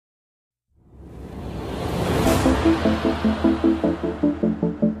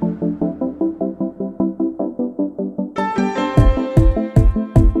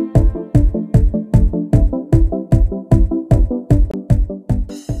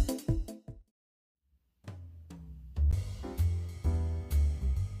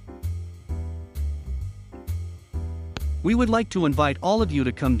We would like to invite all of you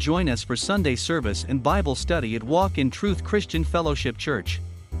to come join us for Sunday service and Bible study at Walk in Truth Christian Fellowship Church.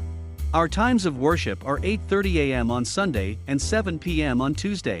 Our times of worship are 8:30 a.m. on Sunday and 7 p.m. on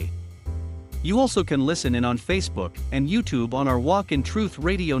Tuesday. You also can listen in on Facebook and YouTube on our Walk in Truth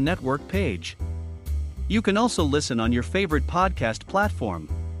Radio Network page. You can also listen on your favorite podcast platform.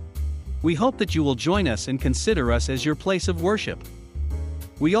 We hope that you will join us and consider us as your place of worship.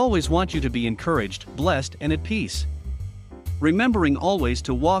 We always want you to be encouraged, blessed, and at peace, remembering always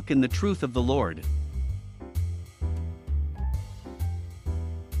to walk in the truth of the Lord.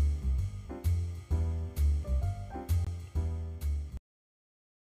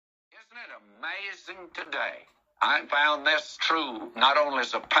 Isn't it amazing today? I found this true not only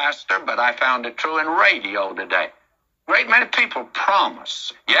as a pastor, but I found it true in radio today. Great many people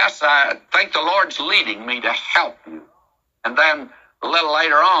promise, yes, I think the Lord's leading me to help you. And then a little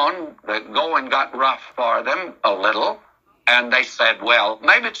later on, the going got rough for them a little. And they said, well,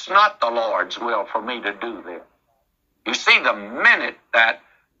 maybe it's not the Lord's will for me to do this. You see, the minute that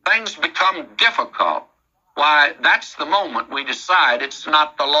things become difficult, why, that's the moment we decide it's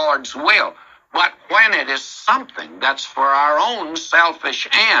not the Lord's will. But when it is something that's for our own selfish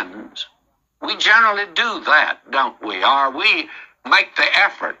ends, we generally do that, don't we? Or we make the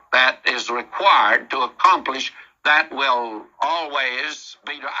effort that is required to accomplish that will always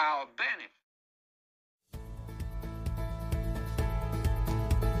be to our benefit.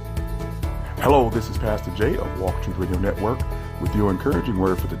 Hello, this is Pastor Jay of Walk Truth Radio Network with your encouraging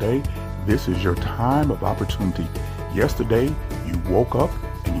word for today. This is your time of opportunity. Yesterday, you woke up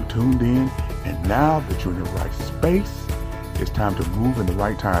and you tuned in, and now that you're in the right space, it's time to move in the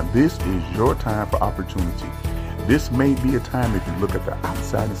right time. This is your time for opportunity. This may be a time, if you look at the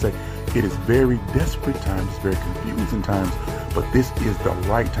outside and say, it is very desperate times, very confusing times, but this is the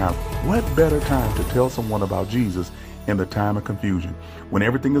right time. What better time to tell someone about Jesus in the time of confusion? When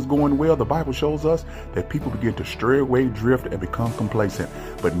everything is going well, the Bible shows us that people begin to stray away, drift, and become complacent.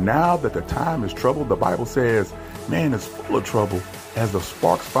 But now that the time is troubled, the Bible says, man is full of trouble as the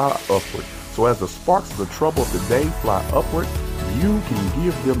sparks fly upward. So as the sparks of the trouble of the day fly upward, you can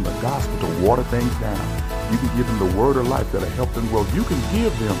give them the gospel to water things down. You can give them the word of life that'll help them grow. You can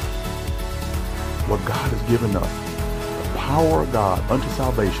give them what God has given us, the power of God unto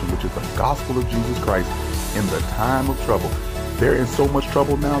salvation, which is the gospel of Jesus Christ in the time of trouble. They're in so much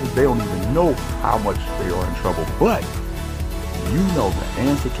trouble now that they don't even know how much they are in trouble. But you know the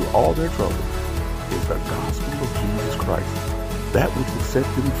answer to all their trouble is the gospel of Jesus Christ. That which will set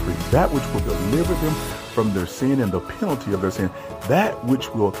them free, that which will deliver them from their sin and the penalty of their sin, that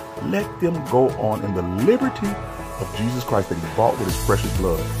which will let them go on in the liberty of Jesus Christ that he bought with his precious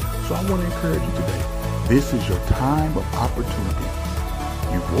blood. So I want to encourage you today. This is your time of opportunity.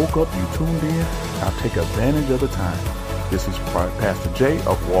 You woke up, you tuned in, now take advantage of the time. This is Pastor Jay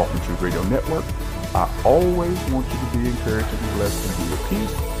of Walk in Truth Radio Network. I always want you to be encouraged and be blessed and be at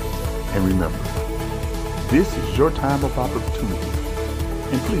peace. And remember, this is your time of opportunity.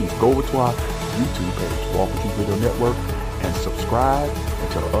 And please go over to our YouTube page, Walk in Truth Radio Network, and subscribe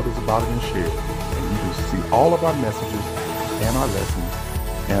and tell others about it and share it. And you can see all of our messages and our lessons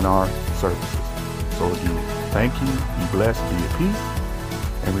and our services. So again, thank you, be blessed, be at peace,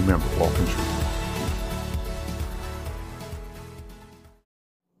 and remember, walk in truth.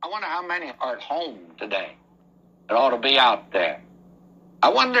 I wonder how many are at home today that ought to be out there. I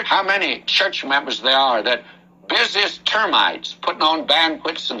wonder how many church members there are that busy as termites, putting on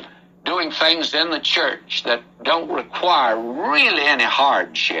banquets and doing things in the church that don't require really any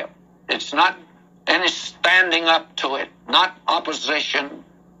hardship. It's not any standing up to it, not opposition,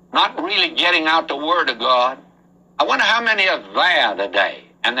 not really getting out the Word of God. I wonder how many are there today,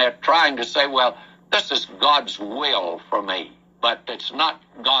 and they're trying to say, well, this is God's will for me, but it's not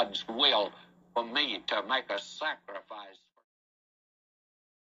God's will for me to make a sacrifice.